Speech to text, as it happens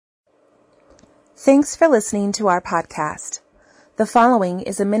Thanks for listening to our podcast. The following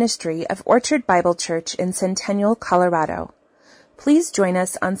is a ministry of Orchard Bible Church in Centennial, Colorado. Please join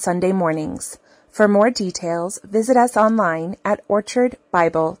us on Sunday mornings. For more details, visit us online at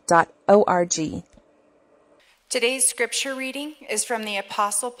orchardbible.org. Today's scripture reading is from the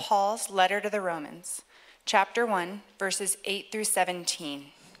Apostle Paul's letter to the Romans, chapter 1, verses 8 through 17.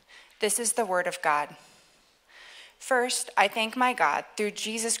 This is the word of God. First, I thank my God through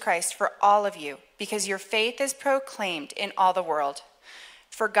Jesus Christ for all of you, because your faith is proclaimed in all the world.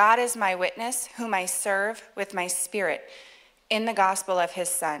 For God is my witness, whom I serve with my spirit in the gospel of his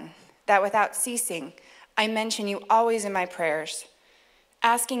Son, that without ceasing I mention you always in my prayers,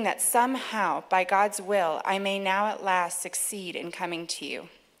 asking that somehow, by God's will, I may now at last succeed in coming to you.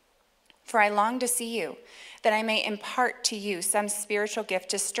 For I long to see you, that I may impart to you some spiritual gift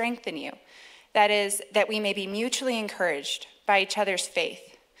to strengthen you, that is, that we may be mutually encouraged by each other's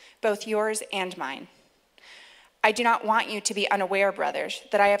faith, both yours and mine. I do not want you to be unaware, brothers,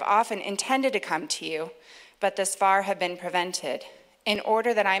 that I have often intended to come to you, but thus far have been prevented, in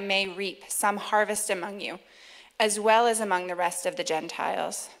order that I may reap some harvest among you, as well as among the rest of the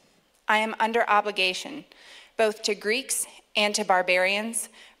Gentiles. I am under obligation, both to Greeks and to barbarians,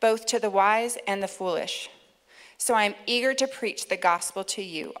 both to the wise and the foolish. So I am eager to preach the gospel to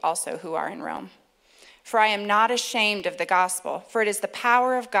you also who are in Rome. For I am not ashamed of the gospel, for it is the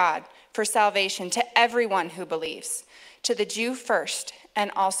power of God for salvation to everyone who believes, to the Jew first and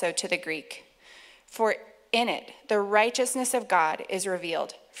also to the Greek. For in it the righteousness of God is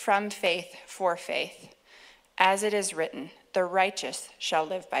revealed from faith for faith. As it is written, the righteous shall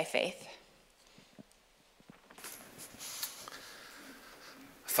live by faith.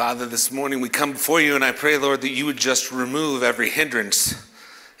 Father, this morning we come before you and I pray, Lord, that you would just remove every hindrance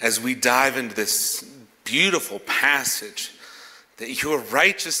as we dive into this beautiful passage, that your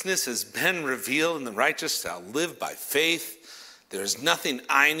righteousness has been revealed and the righteous shall live by faith. There is nothing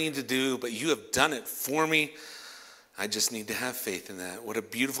I need to do, but you have done it for me. I just need to have faith in that. What a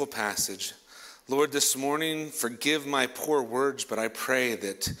beautiful passage. Lord, this morning, forgive my poor words, but I pray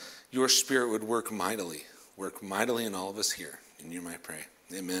that your Spirit would work mightily in all of us here. In you I pray.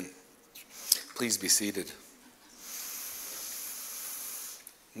 Amen. Please be seated.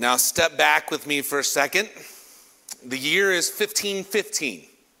 Now step back with me for a second. The year is 1515.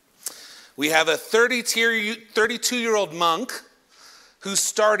 We have a 32-year-old monk who's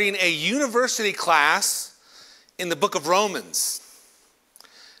starting a university class in the book of Romans.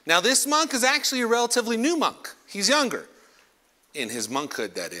 Now this monk is actually a relatively new monk. He's younger, in his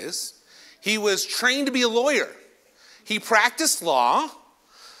monkhood that is. He was trained to be a lawyer. He practiced law.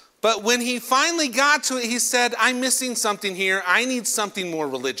 But when he finally got to it, he said, I'm missing something here. I need something more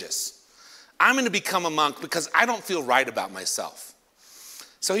religious. I'm going to become a monk because I don't feel right about myself.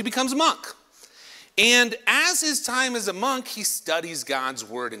 So he becomes a monk. And as his time as a monk, he studies God's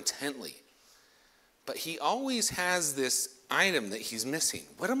word intently. But he always has this item that he's missing.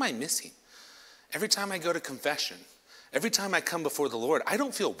 What am I missing? Every time I go to confession, every time I come before the Lord, I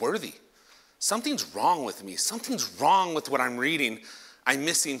don't feel worthy. Something's wrong with me. Something's wrong with what I'm reading. I'm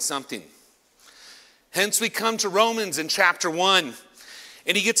missing something. Hence we come to Romans in chapter 1.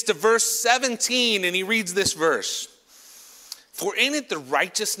 And he gets to verse 17 and he reads this verse. For in it the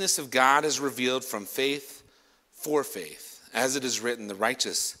righteousness of God is revealed from faith for faith. As it is written, the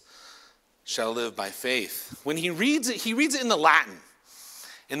righteous shall live by faith. When he reads it in the Latin.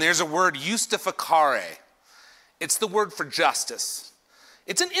 And there's a word, justificare. It's the word for justice.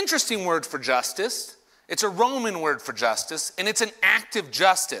 It's an interesting word for justice. It's a Roman word for justice, and it's an active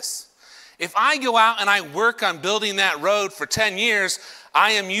justice. If I go out and I work on building that road for 10 years,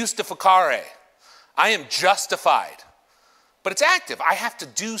 I am justificare. I am justified. But it's active. I have to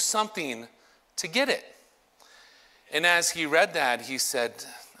do something to get it. And as he read that, he said,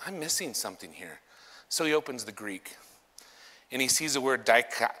 I'm missing something here. So he opens the Greek, and he sees the word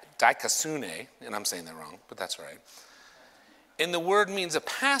dikasune, and I'm saying that wrong, but that's right. And the word means a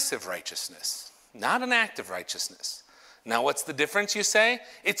passive righteousness. Not an active righteousness. Now, what's the difference, you say?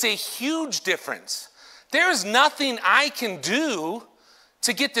 It's a huge difference. There is nothing I can do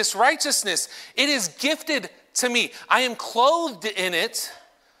to get this righteousness. It is gifted to me. I am clothed in it,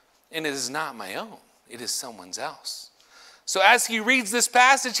 and it is not my own. It is someone else. So as he reads this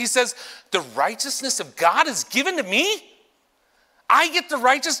passage, he says, the righteousness of God is given to me? I get the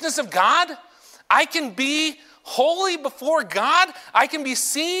righteousness of God? I can be holy before God? I can be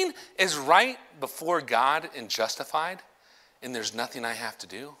seen as right before God and justified, and there's nothing I have to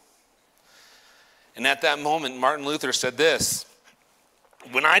do. And at that moment, Martin Luther said this,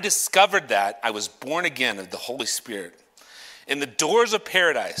 when I discovered that, I was born again of the Holy Spirit, and the doors of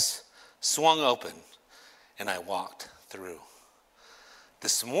paradise swung open, and I walked through.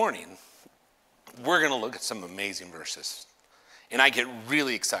 This morning, we're going to look at some amazing verses. And I get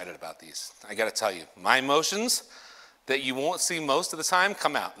really excited about these. I got to tell you, my emotions that you won't see most of the time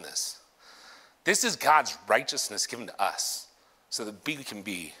come out in this. This is God's righteousness given to us so that we can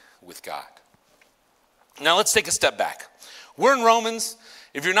be with God. Now let's take a step back. We're in Romans.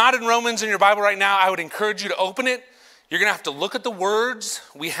 If you're not in Romans in your Bible right now, I would encourage you to open it. You're going to have to look at the words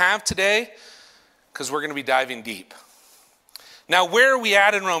we have today because we're going to be diving deep. Now, where are we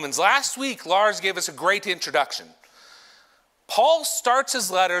at in Romans? Last week, Lars gave us a great introduction. Paul starts his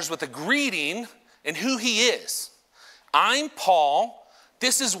letters with a greeting and who he is. I'm Paul.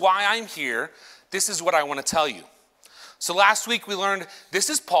 This is why I'm here. This is what I want to tell you. So last week we learned this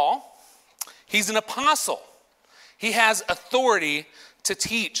is Paul. He's an apostle. He has authority to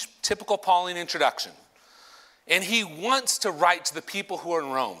teach. Typical Pauline introduction. And he wants to write to the people who are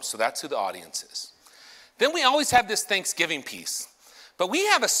in Rome. So that's who the audience is. Then we always have this Thanksgiving piece. But we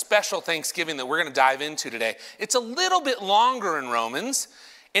have a special Thanksgiving that we're going to dive into today. It's a little bit longer in Romans,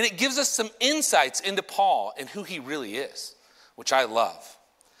 and it gives us some insights into Paul and who he really is, which I love.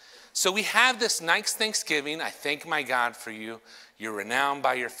 So we have this nice Thanksgiving. I thank my God for you. You're renowned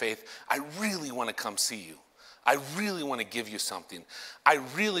by your faith. I really want to come see you. I really want to give you something. I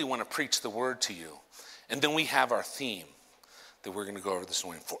really want to preach the word to you. And then we have our theme that we're going to go over this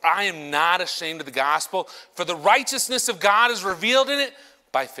morning. For I am not ashamed of the gospel, for the righteousness of God is revealed in it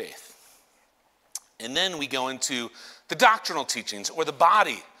by faith. And then we go into the doctrinal teachings or the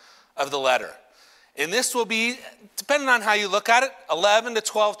body of the letter. And this will be, depending on how you look at it, 11 to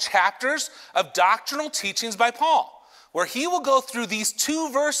 12 chapters of doctrinal teachings by Paul, where he will go through these 2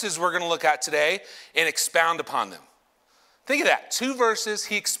 verses we're going to look at today and expound upon them. Think of that. 2 verses,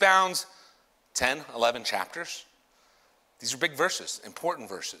 he expounds 10, 11 chapters. These are big verses, important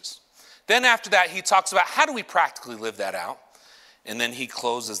verses. Then after that, he talks about how do we practically live that out? And then he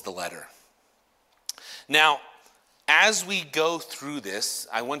closes the letter. Now, as we go through this,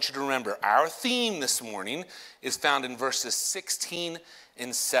 I want you to remember our theme this morning is found in verses 16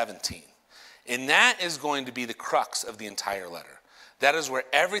 and 17. And that is going to be the crux of the entire letter. That is where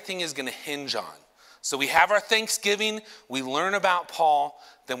everything is going to hinge on. So we have our Thanksgiving, we learn about Paul,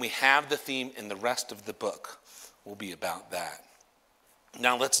 then we have the theme, and the rest of the book will be about that.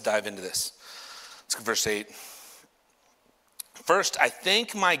 Now let's dive into this. Let's go verse 8. First, I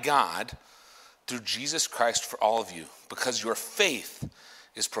thank my God through Jesus Christ for all of you, because your faith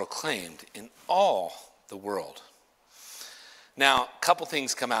is proclaimed in all the world. Now, a couple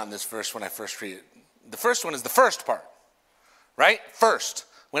things come out in this verse when I first read it. The first one is the first part, right? First.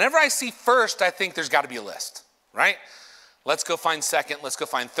 Whenever I see first, I think there's got to be a list, right? Let's go find second, let's go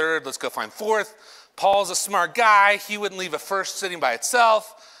find third, let's go find fourth. Paul's a smart guy. He wouldn't leave a first sitting by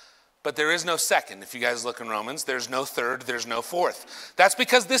itself, but there is no second. If you guys look in Romans, there's no third, there's no fourth. That's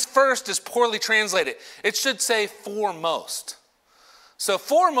because this first is poorly translated. It should say foremost. So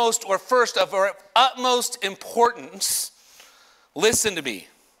foremost or first of utmost importance, listen to me.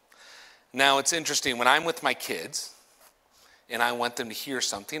 Now it's interesting, when I'm with my kids and I want them to hear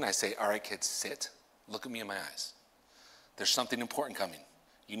something, I say, all right, kids, sit, look at me in my eyes. There's something important coming.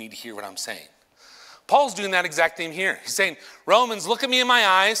 You need to hear what I'm saying. Paul's doing that exact thing here. He's saying, Romans, look at me in my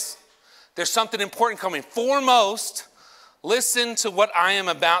eyes. There's something important coming. Foremost, listen to what I am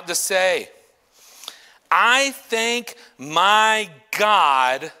about to say. I thank my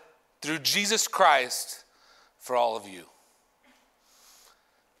God through Jesus Christ for all of you.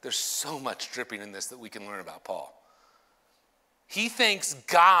 There's so much dripping in this that we can learn about Paul. He thanks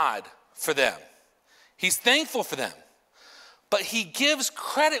God for them. He's thankful for them. But he gives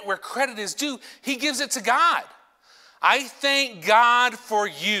credit where credit is due. He gives it to God. I thank God for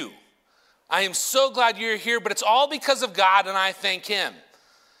you. I am so glad you're here, but it's all because of God, and I thank him.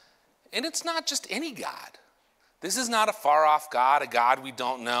 And it's not just any God. This is not a far-off God, a God we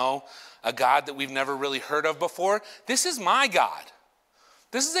don't know, a God that we've never really heard of before. This is my God.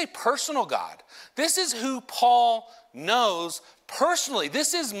 This is a personal God. This is who Paul knows personally.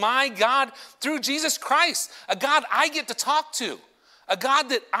 This is my God through Jesus Christ, a God I get to talk to, a God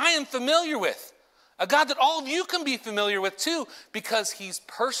that I am familiar with, a God that all of you can be familiar with too, because he's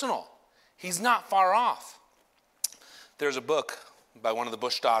personal. He's not far off. There's a book by one of the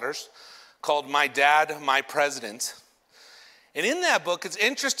Bush daughters called My Dad, My President. And in that book, it's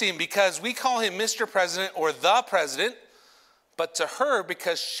interesting because we call him Mr. President or the President, but to her,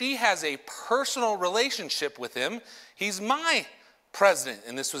 because she has a personal relationship with him, he's my president.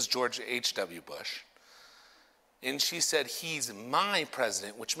 And this was George H.W. Bush. And she said, he's my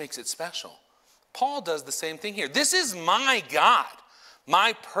president, which makes it special. Paul does the same thing here. This is my God.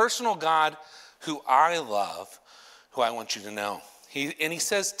 My personal God who I love, who I want you to know. He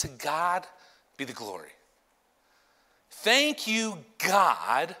says, to God be the glory. Thank you,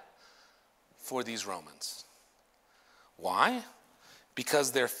 God, for these Romans. Why?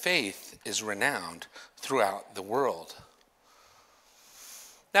 Because their faith is renowned throughout the world.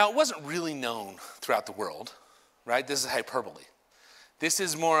 Now, it wasn't really known throughout the world, right? This is hyperbole. This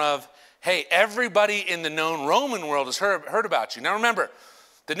is more of, hey, everybody in the known Roman world has heard about you. Now remember,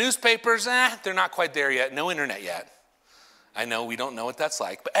 the newspapers, they're not quite there yet. No internet yet. I know we don't know what that's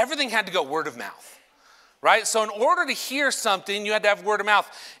like, but everything had to go word of mouth, right? So in order to hear something, you had to have word of mouth.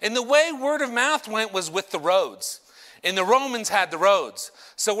 And the way word of mouth went was with the roads. And the Romans had the roads.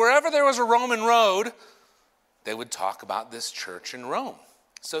 So wherever there was a Roman road, they would talk about this church in Rome.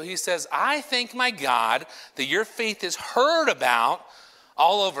 So he says, I thank my God that your faith is heard about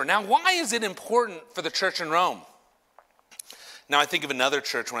all over. Now, why is it important for the church in Rome? Now, I think of another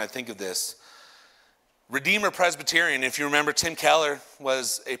church when I think of this. Redeemer Presbyterian, if you remember, Tim Keller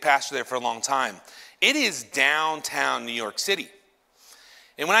was a pastor there for a long time. It is downtown New York City.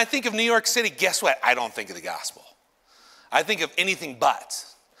 And when I think of New York City, guess what? I don't think of the gospel. I think of anything but.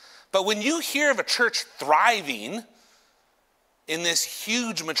 But when you hear of a church thriving in this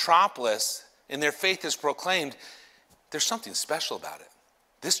huge metropolis and their faith is proclaimed, there's something special about it.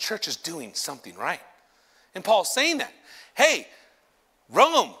 This church is doing something right. And Paul's saying that. Hey,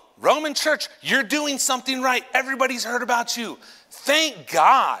 Roman church, you're doing something right. Everybody's heard about you. Thank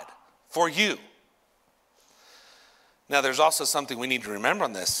God for you. Now, there's also something we need to remember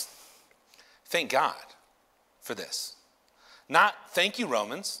on this. Thank God for this. Not thank you,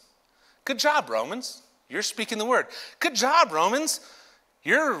 Romans. Good job, Romans. You're speaking the word. Good job, Romans.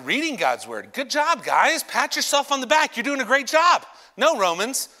 You're reading God's word. Good job, guys. Pat yourself on the back. You're doing a great job. No,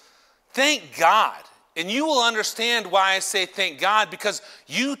 Romans. Thank God. And you will understand why I say thank God, because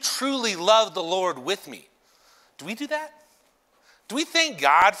you truly love the Lord with me. Do we do that? Do we thank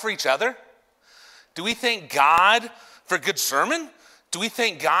God for each other? Do we thank God for a good sermon? Do we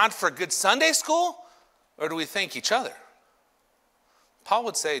thank God for a good Sunday school? Or do we thank each other? Paul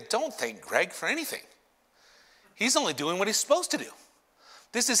would say, don't thank Greg for anything. He's only doing what he's supposed to do.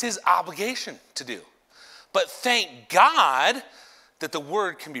 This is his obligation to do. But thank God that the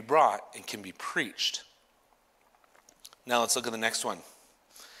word can be brought and can be preached. Now let's look at the next one.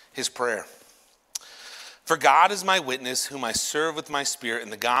 His prayer. For God is my witness, whom I serve with my spirit in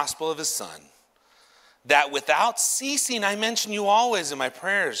the gospel of his Son, that without ceasing I mention you always in my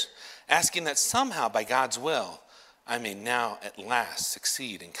prayers, asking that somehow by God's will I may now at last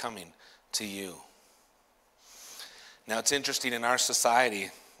succeed in coming to you. Now it's interesting, in our society,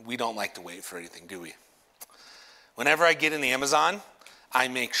 we don't like to wait for anything, do we? Whenever I get in the Amazon, I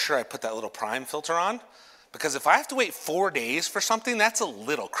make sure I put that little Prime filter on, because if I have to wait 4 days for something, that's a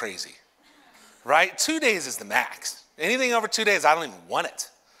little crazy, right? 2 days is the max. Anything over 2 days, I don't even want it,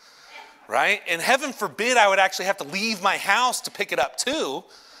 right? And heaven forbid I would actually have to leave my house to pick it up too.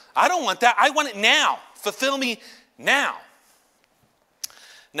 I don't want that. I want it now. Fulfill me now.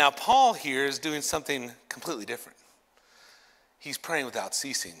 Now, Paul here is doing something completely different. He's praying without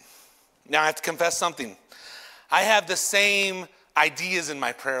ceasing. Now, I have to confess something. I have the same ideas in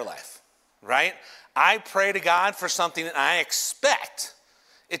my prayer life, right? I pray to God for something and I expect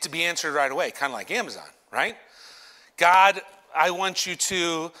it to be answered right away, kind of like Amazon, right? God, I want you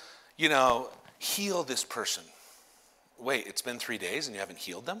to, heal this person. Wait, it's been 3 days and you haven't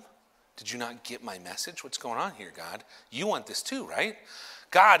healed them? Did you not get my message? What's going on here, God? You want this too, right?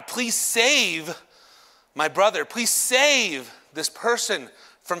 God, please save my brother. Please save this person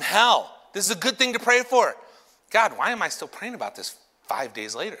from hell. This is a good thing to pray for. God, why am I still praying about this 5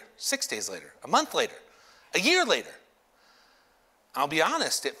 days later, 6 days later, a month later, a year later? I'll be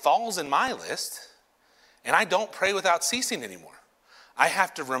honest, it falls in my list, and I don't pray without ceasing anymore. I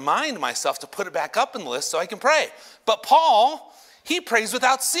have to remind myself to put it back up in the list so I can pray. But Paul, he prays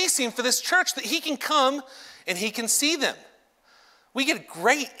without ceasing for this church that he can come and he can see them. We get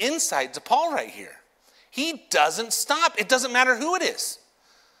great insight to Paul right here. He doesn't stop. It doesn't matter who it is.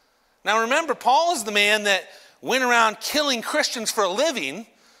 Now remember, Paul is the man that went around killing Christians for a living,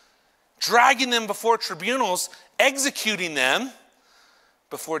 dragging them before tribunals, executing them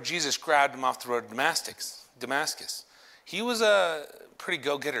before Jesus grabbed him off the road to Damascus. He was a pretty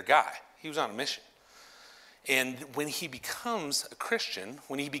go-getter guy. He was on a mission. And when he becomes a Christian,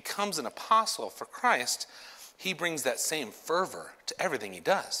 when he becomes an apostle for Christ, he brings that same fervor to everything he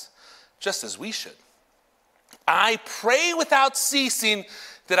does, just as we should. I pray without ceasing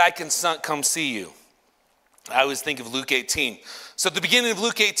that I can come see you. I always think of Luke 18. So at the beginning of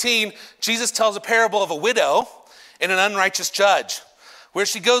Luke 18, Jesus tells a parable of a widow and an unrighteous judge. where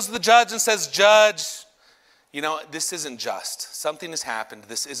she goes to the judge and says, "Judge, you know, this isn't just. Something has happened.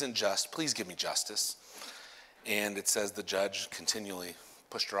 This isn't just. Please give me justice." And it says the judge continually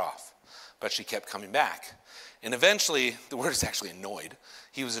pushed her off, but she kept coming back. And eventually, the word is actually annoyed.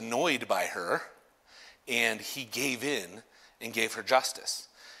 He was annoyed by her, and he gave in and gave her justice.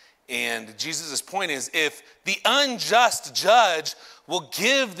 And Jesus' point is, if the unjust judge will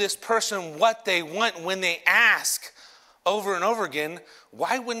give this person what they want when they ask over and over again,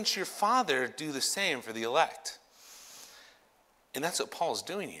 why wouldn't your Father do the same for the elect? And that's what Paul's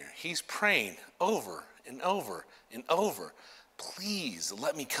doing here. He's praying over and over and over. Please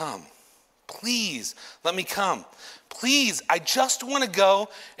let me come. Please let me come. Please, I just want to go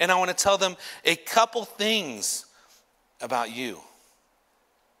and I want to tell them a couple things about you.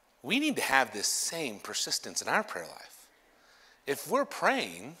 We need to have this same persistence in our prayer life. If we're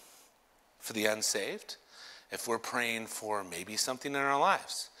praying for the unsaved, if we're praying for maybe something in our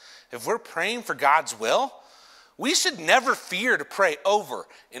lives, if we're praying for God's will, we should never fear to pray over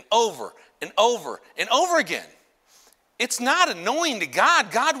and over and over and over again. It's not annoying to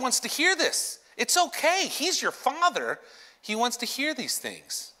God. God wants to hear this. It's okay. He's your Father. He wants to hear these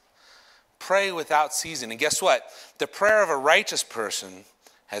things. Pray without ceasing. And guess what? The prayer of a righteous person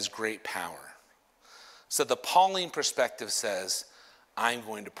has great power. So the Pauline perspective says, I'm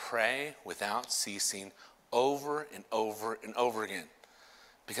going to pray without ceasing over and over and over again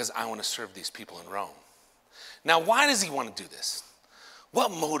because I want to serve these people in Rome. Now, why does he want to do this?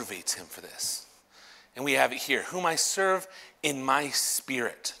 What motivates him for this? And we have it here, whom I serve in my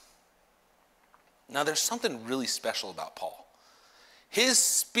spirit. Now, there's something really special about Paul. His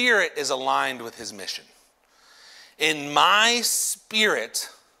spirit is aligned with his mission. In my spirit,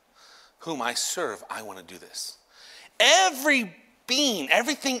 whom I serve, I want to do this. Every being,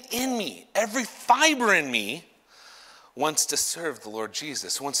 everything in me, every fiber in me wants to serve the Lord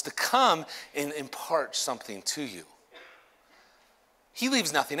Jesus, wants to come and impart something to you. He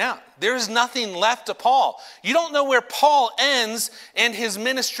leaves nothing out. There is nothing left to Paul. You don't know where Paul ends and his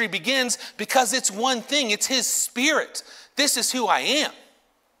ministry begins because it's one thing. It's his spirit. This is who I am.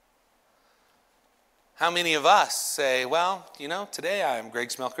 How many of us say, well, you know, today I'm Greg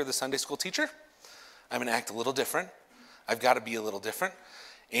Smelker, the Sunday school teacher. I'm going to act a little different. I've got to be a little different.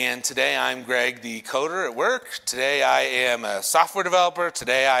 And today I'm Greg, the coder at work. Today I am a software developer.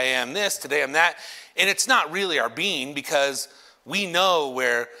 Today I am this. Today I'm that. And it's not really our being because we know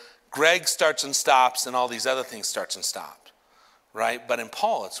where Greg starts and stops and all these other things starts and stop, right? But in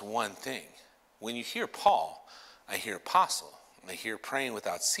Paul, it's one thing. When you hear Paul, I hear apostle. I hear praying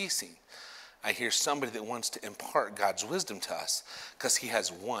without ceasing. I hear somebody that wants to impart God's wisdom to us because he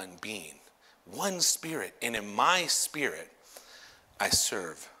has one being, one spirit. And in my spirit, I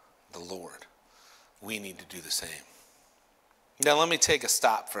serve the Lord. We need to do the same. Now, let me take a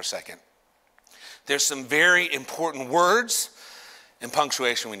stop for a second. There's some very important words and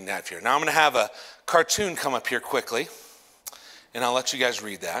punctuation we need to have here. Now, I'm going to have a cartoon come up here quickly, and I'll let you guys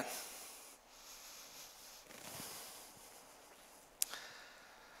read that.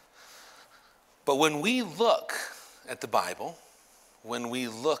 But when we look at the Bible, when we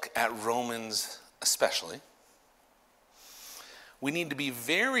look at Romans especially, we need to be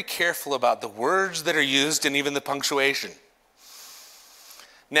very careful about the words that are used and even the punctuation.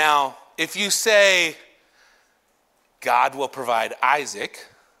 Now, if you say, God will provide Isaac,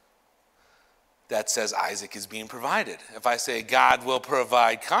 that says Isaac is being provided. If I say God will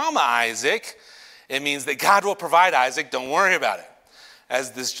provide, Isaac, it means that God will provide Isaac, don't worry about it,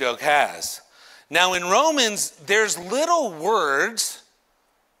 as this joke has. Now in Romans, there's little words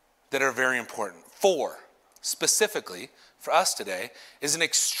that are very important. For, specifically, for us today, is an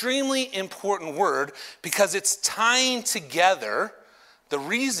extremely important word because it's tying together the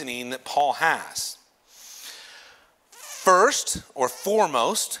reasoning that Paul has. First, or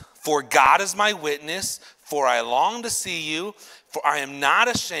foremost, for God is my witness, for I long to see you, for I am not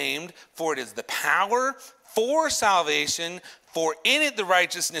ashamed, for it is the power for salvation, for in it the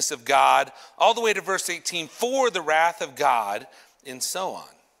righteousness of God, all the way to verse 18, for the wrath of God, and so on.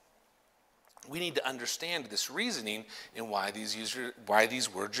 We need to understand this reasoning and why these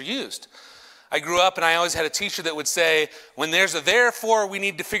words are used. I grew up and I always had a teacher that would say, when there's a therefore, we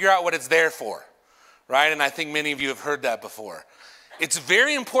need to figure out what it's there for, right? And I think many of you have heard that before. It's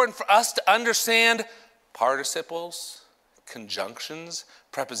very important for us to understand participles, conjunctions,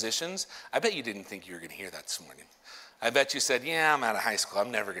 prepositions. I bet you didn't think you were going to hear that this morning. I bet you said, yeah, I'm out of high school. I'm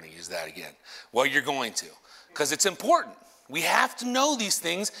never going to use that again. Well, you're going to, because it's important. We have to know these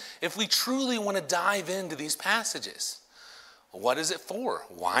things if we truly want to dive into these passages. What is it for?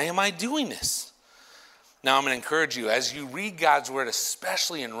 Why am I doing this? Now I'm going to encourage you, as you read God's word,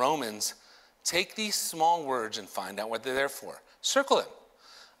 especially in Romans, take these small words and find out what they're there for. Circle them,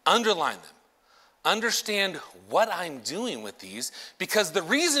 underline them, understand what I'm doing with these, because the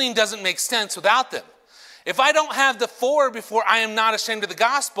reasoning doesn't make sense without them. If I don't have the 4 before I am not ashamed of the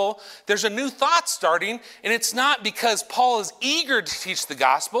gospel, there's a new thought starting, and it's not because Paul is eager to teach the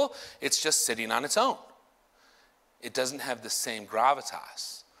gospel, it's just sitting on its own. It doesn't have the same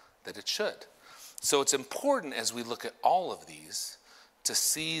gravitas that it should. So it's important as we look at all of these to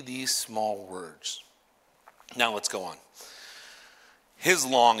see these small words. Now let's go on. His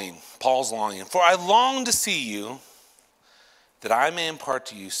longing, Paul's longing. For I long to see you, that I may impart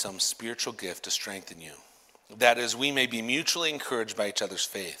to you some spiritual gift to strengthen you. That is, we may be mutually encouraged by each other's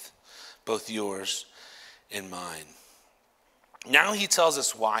faith, both yours and mine. Now he tells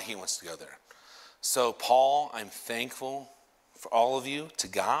us why he wants to go there. So Paul, I'm thankful for all of you, to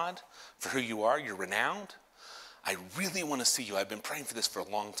God, for who you are. You're renowned. I really want to see you. I've been praying for this for a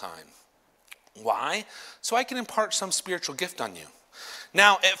long time. Why? So I can impart some spiritual gift on you.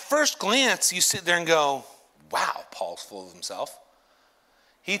 Now, at first glance, you sit there and go, wow, Paul's full of himself.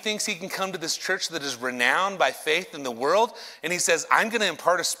 He thinks he can come to this church that is renowned by faith in the world, and he says, I'm going to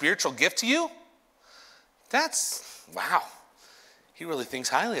impart a spiritual gift to you? Wow. He really thinks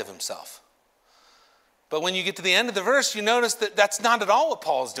highly of himself. But when you get to the end of the verse, you notice that that's not at all what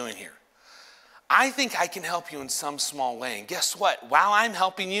Paul is doing here. I think I can help you in some small way. And guess what? While I'm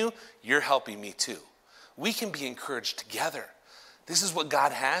helping you, you're helping me too. We can be encouraged together. This is what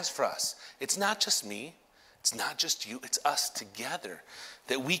God has for us. It's not just me. It's not just you. It's us together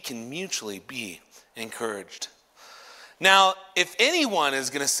that we can mutually be encouraged. Now, if anyone is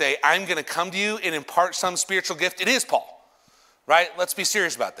going to say, I'm going to come to you and impart some spiritual gift, it is Paul, right? Let's be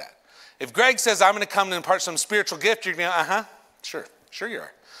serious about that. If Greg says, I'm going to come and impart some spiritual gift, you're going to go, sure you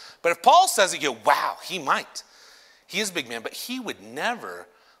are. But if Paul says it, you go, wow, he might. He is a big man, but he would never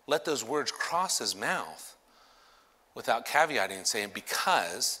let those words cross his mouth without caveating and saying,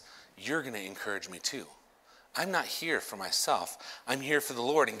 because you're going to encourage me too. I'm not here for myself. I'm here for the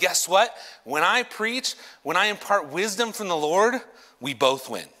Lord. And guess what? When I preach, when I impart wisdom from the Lord, we both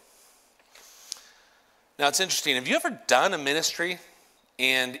win. Now, it's interesting. Have you ever done a ministry,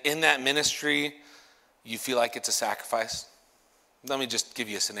 and in that ministry, you feel like it's a sacrifice? Let me just give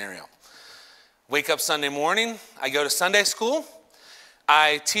you a scenario. Wake up Sunday morning. I go to Sunday school.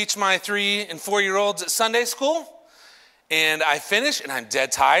 I teach my 3- and 4-year-olds at Sunday school. And I finish, and I'm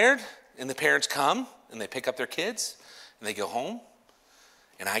dead tired. And the parents come, and they pick up their kids, and they go home.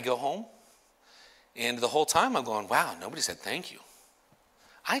 And I go home. And the whole time I'm going, wow, nobody said thank you.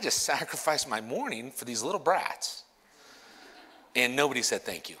 I just sacrificed my morning for these little brats. And nobody said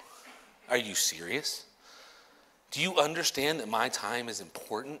thank you. Are you serious? Do you understand that my time is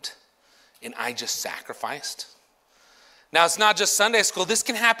important and I just sacrificed? Now, it's not just Sunday school. This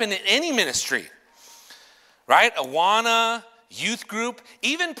can happen in any ministry, right? Awana, youth group,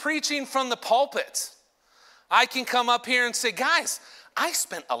 even preaching from the pulpit. I can come up here and say, guys, I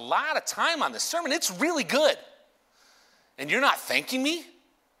spent a lot of time on this sermon. It's really good. And you're not thanking me?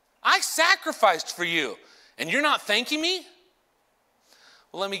 I sacrificed for you, and you're not thanking me?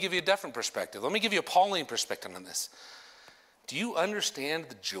 Well, let me give you a different perspective. Let me give you a Pauline perspective on this. Do you understand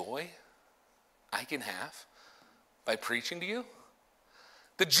the joy I can have by preaching to you?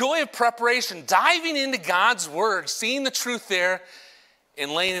 The joy of preparation, diving into God's word, seeing the truth there,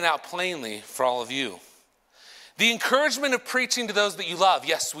 and laying it out plainly for all of you. The encouragement of preaching to those that you love.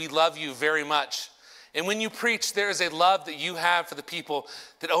 Yes, we love you very much. And when you preach, there is a love that you have for the people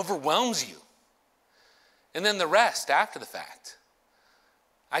that overwhelms you. And then the rest after the fact.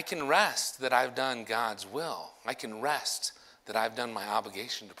 I can rest that I've done God's will. I can rest that I've done my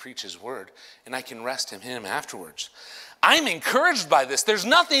obligation to preach his word. And I can rest in him afterwards. I'm encouraged by this. There's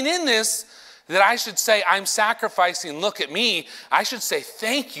nothing in this that I should say I'm sacrificing, look at me. I should say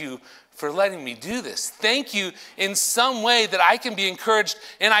thank you for letting me do this. Thank you in some way that I can be encouraged,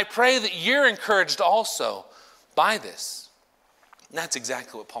 and I pray that you're encouraged also by this. And that's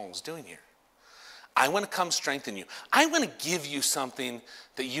exactly what Paul is doing here. I want to come strengthen you. I want to give you something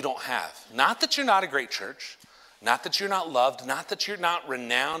that you don't have. Not that you're not a great church, not that you're not loved, not that you're not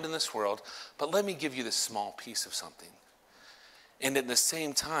renowned in this world, but let me give you this small piece of something. And at the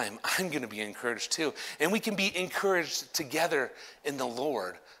same time, I'm going to be encouraged too. And we can be encouraged together in the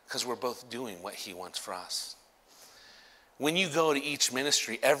Lord because we're both doing what he wants for us. When you go to each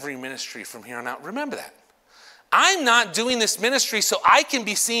ministry, every ministry from here on out, remember that. I'm not doing this ministry so I can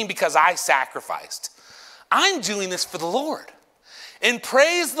be seen because I sacrificed. I'm doing this for the Lord. And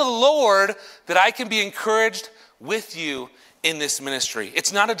praise the Lord that I can be encouraged with you in this ministry.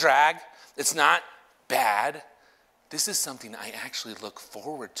 It's not a drag. It's not bad. This is something I actually look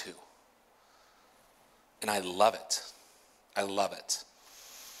forward to. And I love it. I love it.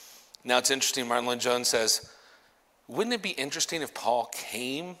 Now it's interesting, Martin Lloyd-Jones says, wouldn't it be interesting if Paul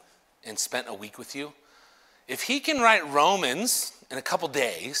came and spent a week with you? If he can write Romans in a couple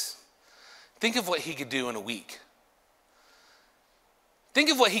days, think of what he could do in a week. Think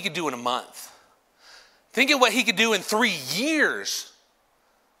of what he could do in a month. Think of what he could do in 3 years.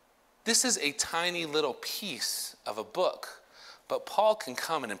 This is a tiny little piece of a book, but Paul can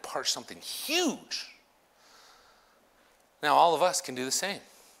come and impart something huge. Now, all of us can do the same.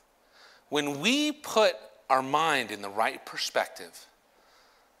 When we put our mind in the right perspective,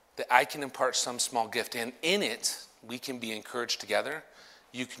 that I can impart some small gift, and in it, we can be encouraged together,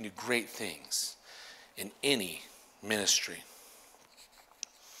 you can do great things in any ministry.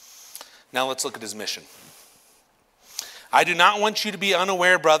 Now let's look at his mission. I do not want you to be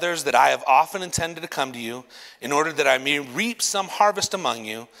unaware, brothers, that I have often intended to come to you in order that I may reap some harvest among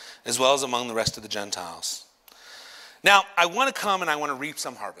you, as well as among the rest of the Gentiles. Now, I want to come and I want to reap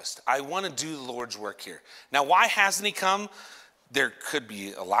some harvest. I want to do the Lord's work here. Now, why hasn't he come? There could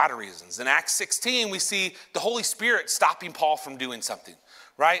be a lot of reasons. In Acts 16, we see the Holy Spirit stopping Paul from doing something,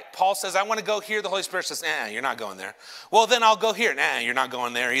 right? Paul says, I want to go here. The Holy Spirit says, you're not going there. Well, then I'll go here. You're not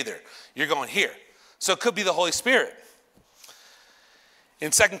going there either. You're going here. So it could be the Holy Spirit. In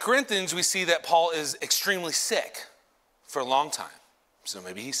 2 Corinthians, we see that Paul is extremely sick for a long time. So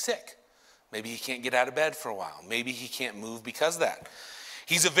maybe he's sick. Maybe he can't get out of bed for a while. Maybe he can't move because of that.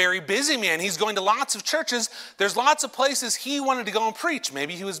 He's a very busy man. He's going to lots of churches. There's lots of places he wanted to go and preach.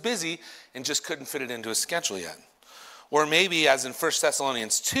 Maybe he was busy and just couldn't fit it into his schedule yet. Or maybe, as in 1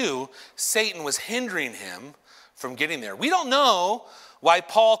 Thessalonians 2, Satan was hindering him from getting there. We don't know why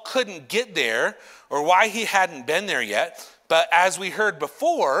Paul couldn't get there or why he hadn't been there yet. But as we heard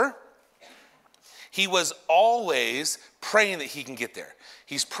before, he was always praying that he can get there.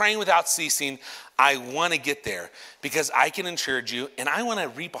 He's praying without ceasing. I want to get there because I can encourage you and I want to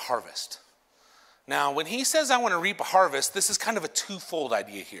reap a harvest. Now, when he says I want to reap a harvest, this is kind of a twofold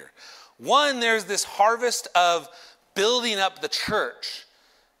idea here. One, there's this harvest of building up the church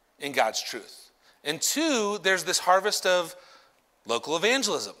in God's truth. And two, there's this harvest of local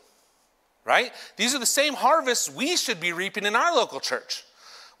evangelism, right? These are the same harvests we should be reaping in our local church.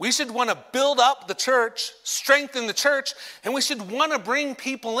 We should want to build up the church, strengthen the church, and we should want to bring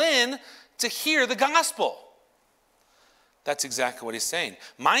people in to hear the gospel. That's exactly what he's saying.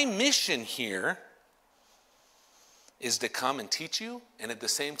 My mission here is to come and teach you and at the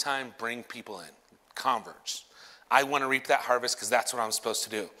same time bring people in, converts. I want to reap that harvest because that's what I'm supposed to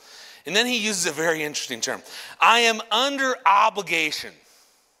do. And then he uses a very interesting term. I am under obligation.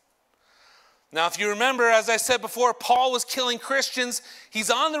 Now, if you remember, as I said before, Paul was killing Christians. He's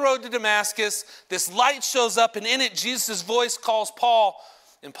on the road to Damascus. This light shows up, and in it, Jesus' voice calls Paul,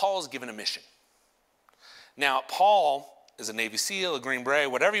 and Paul is given a mission. Now, Paul is a Navy SEAL, a Green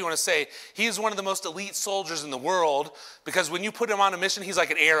Beret, whatever you want to say. He is one of the most elite soldiers in the world because when you put him on a mission, he's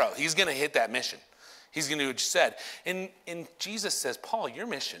like an arrow. He's going to hit that mission. He's going to do what you said. And Jesus says, Paul, your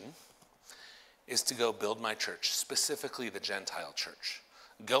mission is to go build my church, specifically the Gentile church.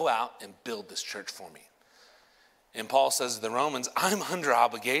 Go out and build this church for me. And Paul says to the Romans, I'm under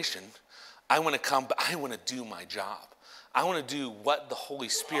obligation. I want to come, but I want to do my job. I want to do what the Holy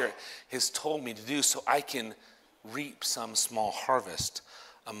Spirit has told me to do so I can reap some small harvest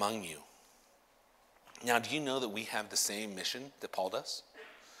among you. Now, do you know that we have the same mission that Paul does?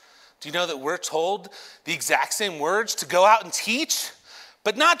 Do you know that we're told the exact same words to go out and teach?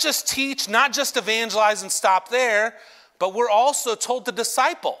 But not just teach, not just evangelize and stop there, but we're also told to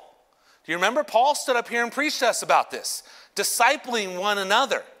disciple. Do you remember? Paul stood up here and preached to us about this, discipling one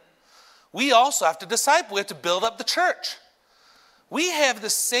another. We also have to disciple. We have to build up the church. We have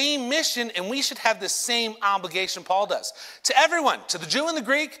the same mission, and we should have the same obligation Paul does. To everyone, to the Jew and the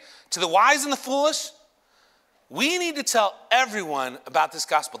Greek, to the wise and the foolish, we need to tell everyone about this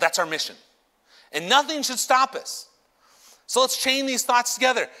gospel. That's our mission. And nothing should stop us. So let's chain these thoughts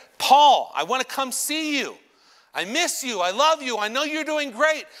together. Paul, I want to come see you. I miss you. I love you. I know you're doing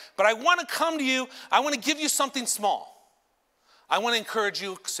great, but I want to come to you. I want to give you something small. I want to encourage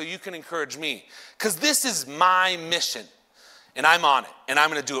you so you can encourage me because this is my mission and I'm on it and I'm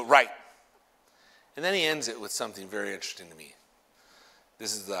going to do it right. And then he ends it with something very interesting to me.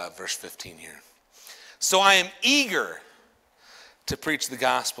 This is verse 15 here. So I am eager to preach the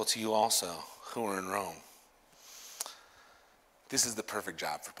gospel to you also who are in Rome. This is the perfect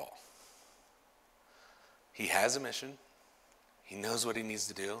job for Paul. He has a mission. He knows what he needs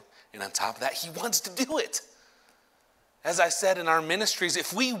to do. And on top of that, he wants to do it. As I said in our ministries,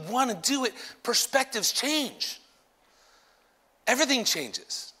 if we want to do it, perspectives change. Everything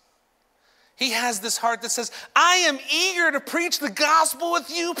changes. He has this heart that says, I am eager to preach the gospel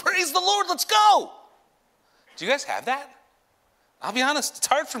with you. Praise the Lord, let's go. Do you guys have that? I'll be honest, it's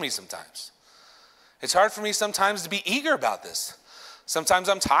hard for me sometimes. It's hard for me sometimes to be eager about this. Sometimes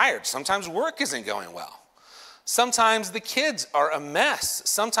I'm tired. Sometimes work isn't going well. Sometimes the kids are a mess.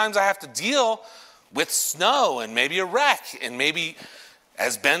 Sometimes I have to deal with snow and maybe a wreck. And maybe,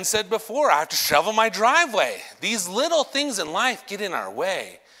 as Ben said before, I have to shovel my driveway. These little things in life get in our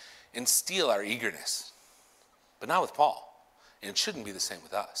way and steal our eagerness. But not with Paul. And it shouldn't be the same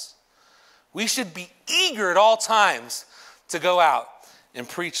with us. We should be eager at all times to go out and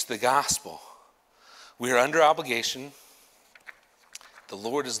preach the gospel. We are under obligation. The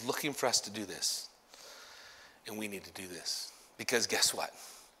Lord is looking for us to do this. And we need to do this. Because guess what?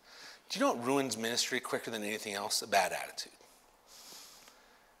 Do you know what ruins ministry quicker than anything else? A bad attitude.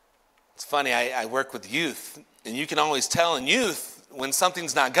 It's funny, I work with youth, and you can always tell in youth when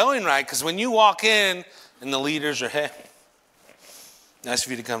something's not going right, because when you walk in and the leaders are, hey, nice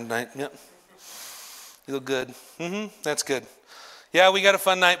of you to come tonight. Yep. You look good. That's good. Yeah, we got a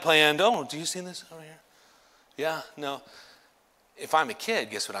fun night planned. Oh, do you see this over here? Yeah, no. If I'm a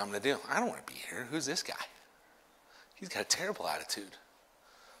kid, guess what I'm going to do? I don't want to be here. Who's this guy? He's got a terrible attitude.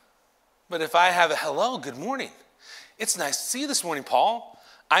 But if I have a hello, good morning. It's nice to see you this morning, Paul.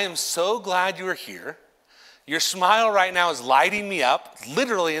 I am so glad you are here. Your smile right now is lighting me up,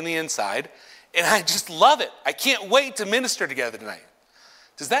 literally in the inside, and I just love it. I can't wait to minister together tonight.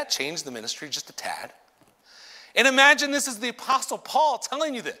 Does that change the ministry just a tad? And imagine this is the Apostle Paul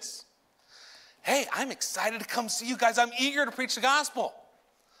telling you this. Hey, I'm excited to come see you guys. I'm eager to preach the gospel.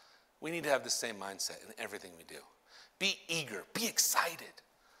 We need to have the same mindset in everything we do. Be eager, be excited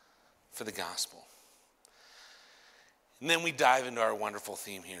for the gospel. And then we dive into our wonderful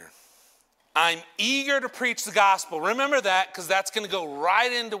theme here. I'm eager to preach the gospel. Remember that, because that's going to go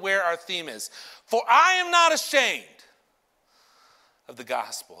right into where our theme is. For I am not ashamed of the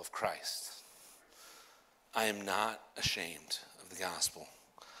gospel of Christ. I am not ashamed of the gospel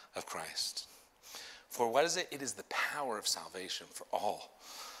of Christ. For what is it? It is the power of salvation for all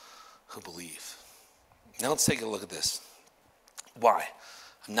who believe. Now let's take a look at this. Why?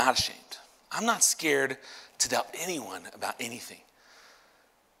 I'm not ashamed. I'm not scared to tell anyone about anything.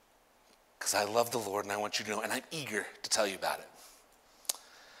 Because I love the Lord and I want you to know, and I'm eager to tell you about it.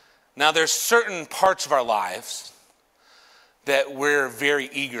 Now there's certain parts of our lives that we're very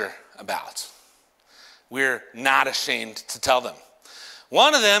eager about. We're not ashamed to tell them.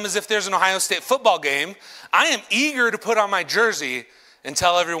 One of them is if there's an Ohio State football game, I am eager to put on my jersey and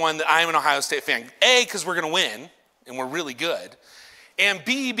tell everyone that I'm an Ohio State fan. A, because we're going to win, and we're really good. And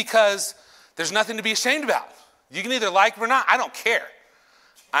B, because there's nothing to be ashamed about. You can either like it or not. I don't care.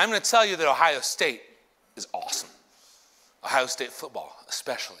 I'm going to tell you that Ohio State is awesome. Ohio State football,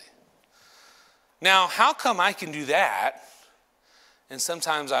 especially. Now, how come I can do that? And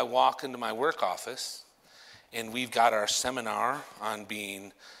sometimes I walk into my work office, and we've got our seminar on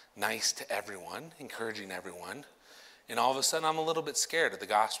being nice to everyone, encouraging everyone. And all of a sudden, I'm a little bit scared of the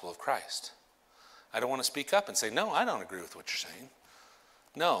gospel of Christ. I don't want to speak up and say, no, I don't agree with what you're saying.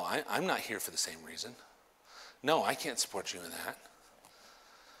 No, I'm not here for the same reason. No, I can't support you in that.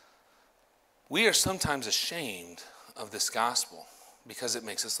 We are sometimes ashamed of this gospel because it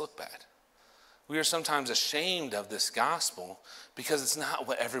makes us look bad. We are sometimes ashamed of this gospel because it's not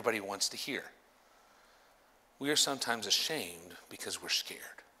what everybody wants to hear. We are sometimes ashamed because we're scared.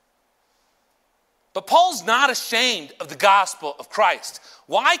 But Paul's not ashamed of the gospel of Christ.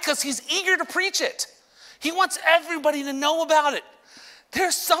 Why? Because he's eager to preach it. He wants everybody to know about it.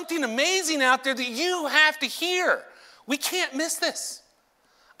 There's something amazing out there that you have to hear. We can't miss this.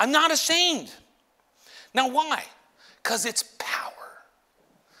 I'm not ashamed. Now why? Because it's power.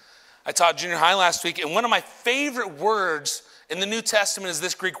 I taught junior high last week, and one of my favorite words in the New Testament is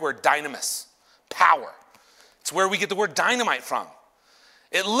this Greek word, dynamis, power. It's where we get the word dynamite from.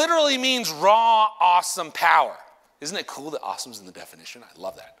 It literally means raw, awesome power. Isn't it cool that awesome's in the definition? I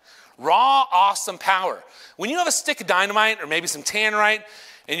love that. Raw, awesome power. When you have a stick of dynamite or maybe some tannerite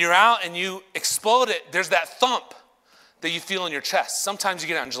and you're out and you explode it, there's that thump that you feel in your chest. Sometimes you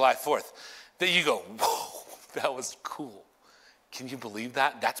get it on July 4th that you go, whoa, that was cool. Can you believe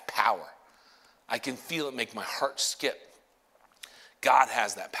that? That's power. I can feel it make my heart skip. God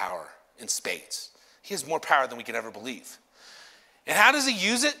has that power in spades. He has more power than we could ever believe. And how does he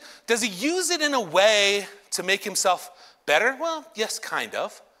use it? Does he use it in a way to make himself better? Well, yes, kind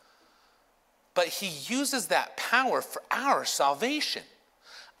of. But he uses that power for our salvation.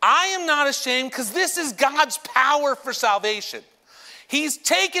 I am not ashamed because this is God's power for salvation. He's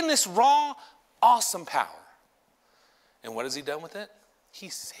taken this raw, awesome power. And what has he done with it? He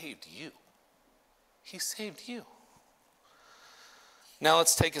saved you. He saved you. Now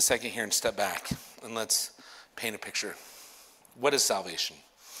let's take a second here and step back and let's paint a picture. What is salvation?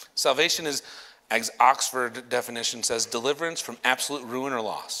 Salvation is, as Oxford definition says, deliverance from absolute ruin or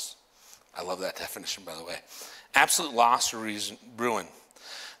loss. I love that definition, by the way. Absolute loss or ruin.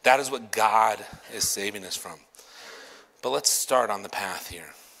 That is what God is saving us from. But let's start on the path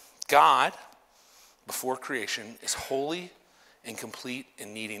here. God, before creation, is holy and complete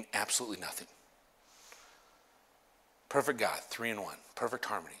and needing absolutely nothing. Perfect God, 3 in 1, perfect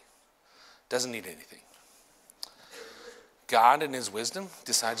harmony. Doesn't need anything. God, in his wisdom,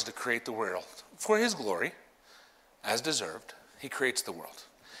 decides to create the world for his glory, as deserved. He creates the world.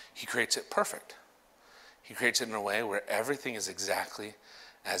 He creates it perfect. He creates it in a way where everything is exactly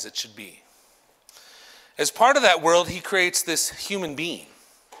as it should be. As part of that world, he creates this human being.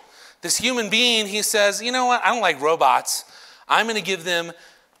 This human being, he says, you know what, I don't like robots. I'm going to give them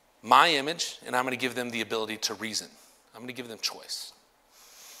my image, and I'm going to give them the ability to reason. I'm going to give them choice.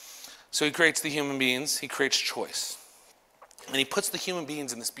 So he creates the human beings, he creates choice. And he puts the human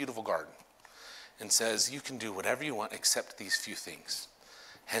beings in this beautiful garden and says, you can do whatever you want except these few things.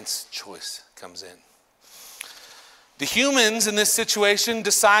 Hence, choice comes in. The humans in this situation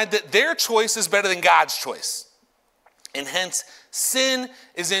decide that their choice is better than God's choice. And hence, sin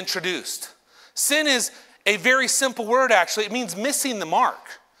is introduced. Sin is a very simple word, actually. It means missing the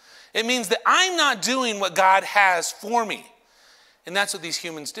mark. It means that I'm not doing what God has for me. And that's what these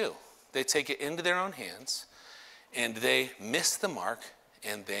humans do. They take it into their own hands, and they miss the mark,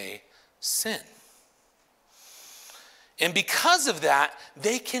 and they sin. And because of that,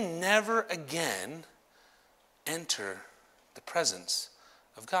 they can never again enter the presence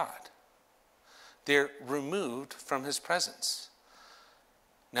of God. They're removed from his presence.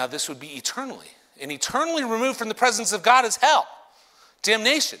 Now, this would be eternally. And eternally removed from the presence of God is hell,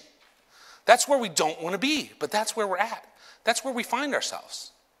 damnation. That's where we don't want to be, but that's where we're at. That's where we find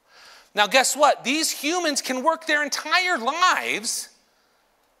ourselves. Now, guess what? These humans can work their entire lives,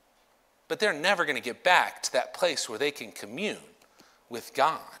 but they're never going to get back to that place where they can commune with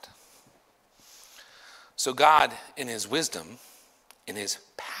God. So God, in his wisdom, in his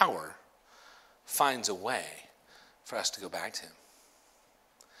power, finds a way for us to go back to him.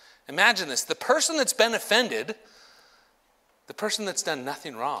 Imagine this. The person that's been offended, the person that's done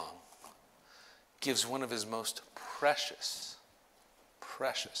nothing wrong, gives one of his most precious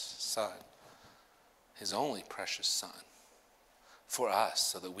son, his only precious son, for us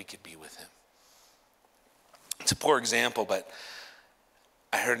so that we could be with him. It's a poor example, but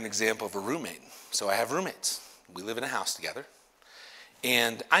I heard an example of a roommate. So I have roommates. We live in a house together,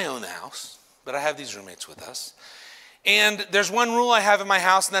 and I own the house, but I have these roommates with us. And there's one rule I have in my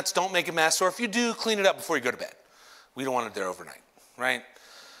house, and that's don't make a mess, or if you do, clean it up before you go to bed. We don't want it there overnight, right?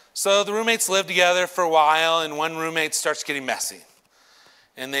 So the roommates live together for a while, and one roommate starts getting messy.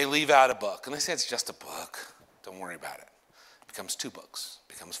 And they leave out a book. And they say, it's just a book. Don't worry about it. It becomes 2 books.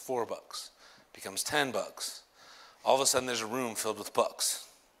 It becomes 4 books. It becomes 10 books. All of a sudden, there's a room filled with books.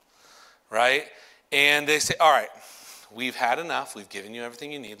 Right? And they say, all right, we've had enough. We've given you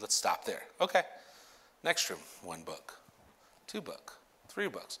everything you need. Let's stop there. Okay. Next room, 1 book. 2 books. 3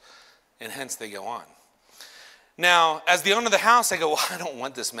 books. And hence, they go on. Now, as the owner of the house, I go, well, I don't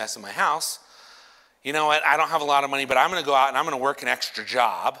want this mess in my house. You know what, I don't have a lot of money, but I'm going to go out and I'm going to work an extra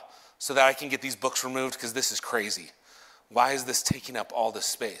job so that I can get these books removed because this is crazy. Why is this taking up all this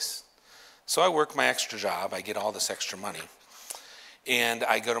space? So I work my extra job. I get all this extra money. And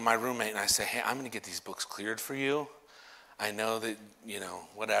I go to my roommate and I say, hey, I'm going to get these books cleared for you. I know that,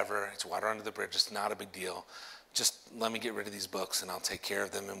 whatever, it's water under the bridge. It's not a big deal. Just let me get rid of these books and I'll take care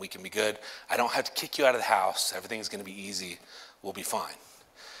of them and we can be good. I don't have to kick you out of the house. Everything's going to be easy. We'll be fine.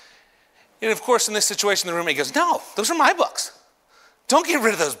 And of course, in this situation, the roommate goes, no, those are my books. Don't get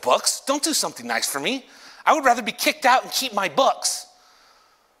rid of those books. Don't do something nice for me. I would rather be kicked out and keep my books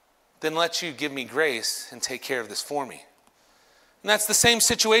than let you give me grace and take care of this for me. And that's the same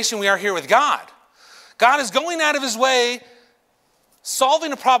situation we are here with God. God is going out of his way,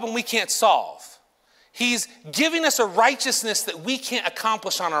 solving a problem we can't solve. He's giving us a righteousness that we can't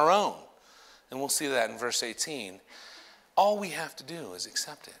accomplish on our own. And we'll see that in verse 18. All we have to do is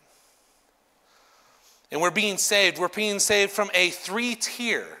accept it. And we're being saved. We're being saved from a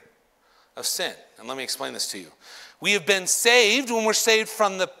 3-tier of sin. And let me explain this to you. We have been saved when we're saved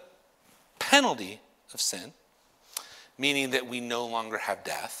from the penalty of sin, meaning that we no longer have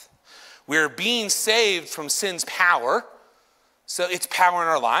death. We're being saved from sin's power. So it's power in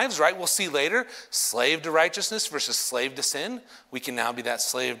our lives, right? We'll see later, slave to righteousness versus slave to sin. We can now be that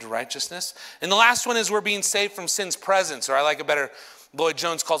slave to righteousness. And the last one is we're being saved from sin's presence, or I like it better, Lloyd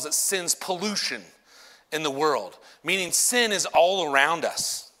Jones calls it sin's pollution in the world, meaning sin is all around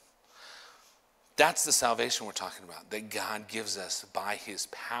us. That's the salvation we're talking about, that God gives us by his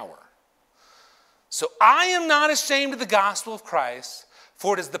power. So I am not ashamed of the gospel of Christ,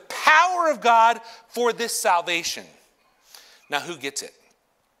 for it is the power of God for this salvation. Now, who gets it?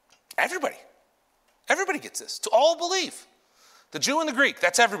 Everybody. Everybody gets this. To all believe. The Jew and the Greek,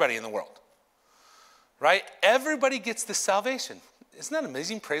 that's everybody in the world. Right? Everybody gets this salvation. Isn't that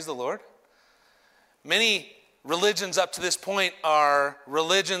amazing? Praise the Lord. Many religions up to this point are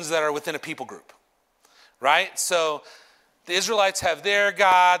religions that are within a people group. Right? So the Israelites have their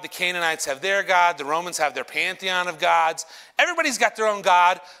God, the Canaanites have their God, the Romans have their pantheon of gods. Everybody's got their own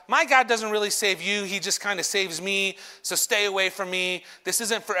God. My God doesn't really save you. He just kind of saves me, so stay away from me. This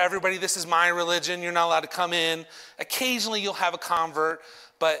isn't for everybody. This is my religion. You're not allowed to come in. Occasionally you'll have a convert,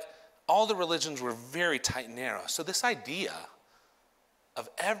 but all the religions were very tight and narrow. So this idea of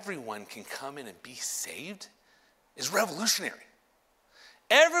everyone can come in and be saved is revolutionary.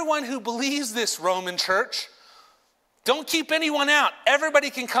 Everyone who believes this, Roman church, don't keep anyone out. Everybody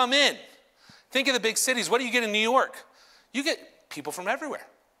can come in. Think of the big cities. What do you get in New York? You get people from everywhere,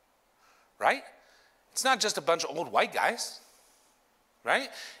 right? It's not just a bunch of old white guys, right?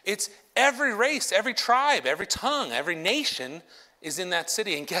 It's every race, every tribe, every tongue, every nation is in that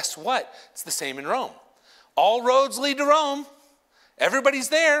city. And guess what? It's the same in Rome. All roads lead to Rome. Everybody's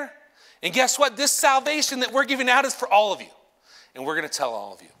there. And guess what? This salvation that we're giving out is for all of you. And we're going to tell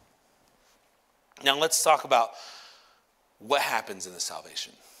all of you. Now let's talk about what happens in the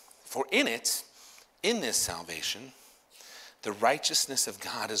salvation. For in it, in this salvation, the righteousness of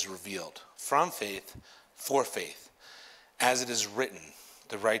God is revealed from faith for faith. As it is written,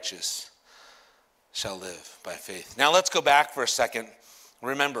 the righteous shall live by faith. Now let's go back for a second.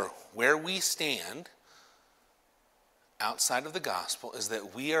 Remember, where we stand outside of the gospel is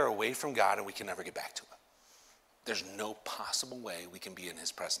that we are away from God and we can never get back to him. There's no possible way we can be in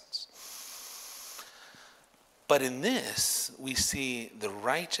his presence. But in this, we see the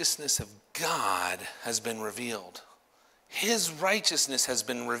righteousness of God has been revealed. His righteousness has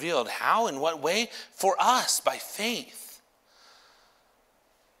been revealed. How? In what way? For us, by faith.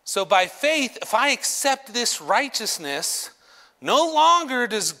 So by faith, if I accept this righteousness, no longer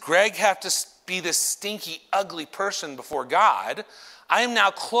does Greg have to be this stinky, ugly person before God. I am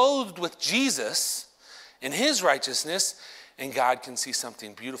now clothed with Jesus in his righteousness, and God can see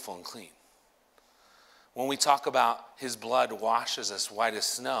something beautiful and clean. When we talk about his blood washes us white as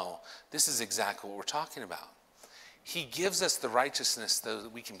snow, this is exactly what we're talking about. He gives us the righteousness so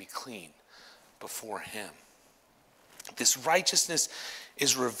that we can be clean before him. This righteousness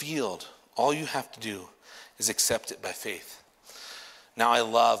is revealed. All you have to do is accept it by faith. Now, I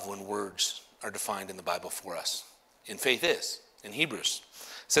love when words are defined in the Bible for us. And faith is, in Hebrews.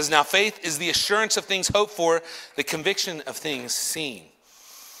 It says, now faith is the assurance of things hoped for, the conviction of things seen.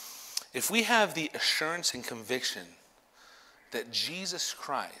 If we have the assurance and conviction that Jesus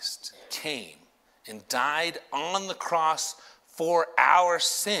Christ came and died on the cross for our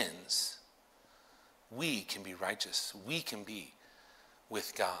sins, we can be righteous. We can be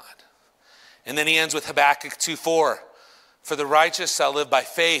with God. And then he ends with Habakkuk 2:4, for the righteous shall live by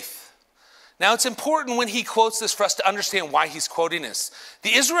faith. Now it's important when he quotes this for us to understand why he's quoting this.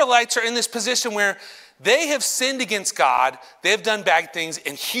 The Israelites are in this position where they have sinned against God, they have done bad things,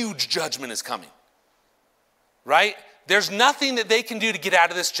 and huge judgment is coming. Right? There's nothing that they can do to get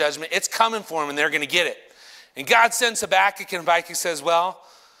out of this judgment. It's coming for them, and they're going to get it. And God sends Habakkuk, and Habakkuk says, well,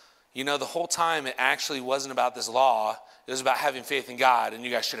 you know, the whole time it actually wasn't about this law. It was about having faith in God, and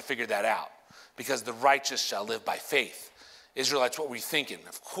you guys should have figured that out. Because the righteous shall live by faith. Israelites, what were you thinking?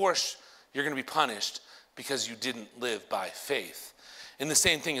 Of course, you're going to be punished because you didn't live by faith. And the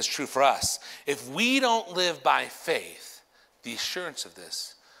same thing is true for us. If we don't live by faith, the assurance of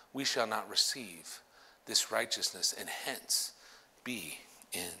this, we shall not receive this righteousness and hence be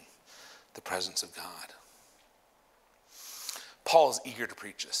in the presence of God. Paul is eager to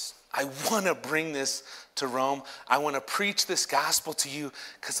preach this. I want to bring this to Rome. I want to preach this gospel to you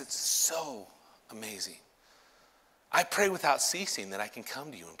because it's so amazing. I pray without ceasing that I can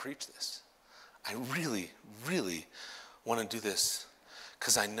come to you and preach this. I really, really want to do this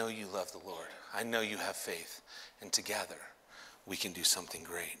because I know you love the Lord. I know you have faith. And together, we can do something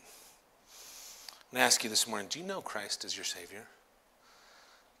great. I'm going to ask you this morning, do you know Christ as your Savior?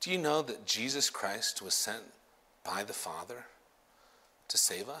 Do you know that Jesus Christ was sent by the Father to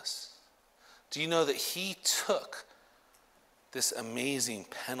save us? Do you know that he took this amazing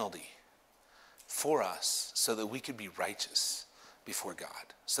penalty for us so that we could be righteous before God,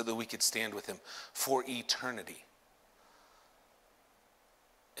 so that we could stand with him for eternity.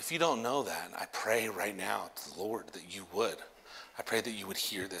 If you don't know that, I pray right now to the Lord that you would. I pray that you would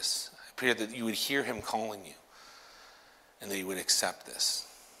hear this. I pray that you would hear him calling you and that you would accept this.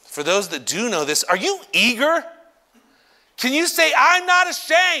 For those that do know this, are you eager? Can you say, I'm not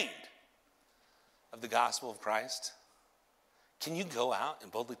ashamed of the gospel of Christ? Can you go out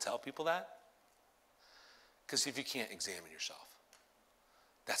and boldly tell people that? Because if you can't, examine yourself.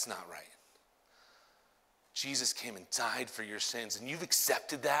 That's not right. Jesus came and died for your sins, and you've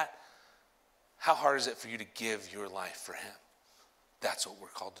accepted that. How hard is it for you to give your life for him? That's what we're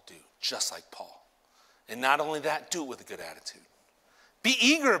called to do, just like Paul. And not only that, do it with a good attitude. Be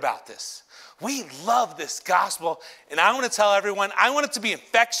eager about this. We love this gospel, and I want to tell everyone, I want it to be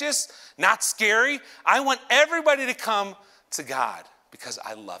infectious, not scary. I want everybody to come to God because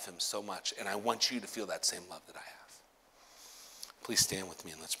I love him so much, and I want you to feel that same love that I have. Please stand with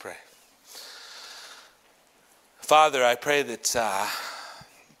me and let's pray. Father, I pray that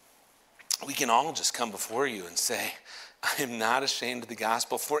we can all just come before you and say, I am not ashamed of the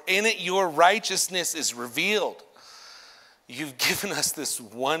gospel, for in it your righteousness is revealed. You've given us this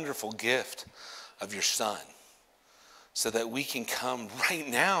wonderful gift of your Son so that we can come right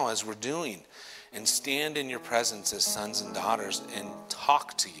now as we're doing and stand in your presence as sons and daughters and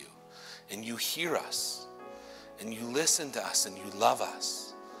talk to you. And you hear us and you listen to us and you love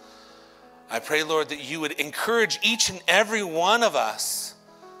us. I pray, Lord, that you would encourage each and every one of us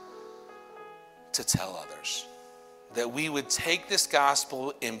to tell others. That we would take this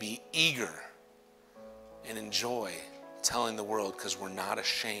gospel and be eager and enjoy telling the world because we're not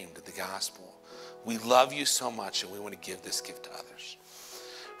ashamed of the gospel. We love you so much and we want to give this gift to others.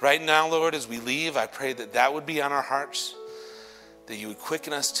 Right now, Lord, as we leave, I pray that that would be on our hearts, that you would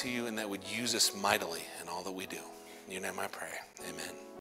quicken us to you and that would use us mightily in all that we do. In your name I pray. Amen.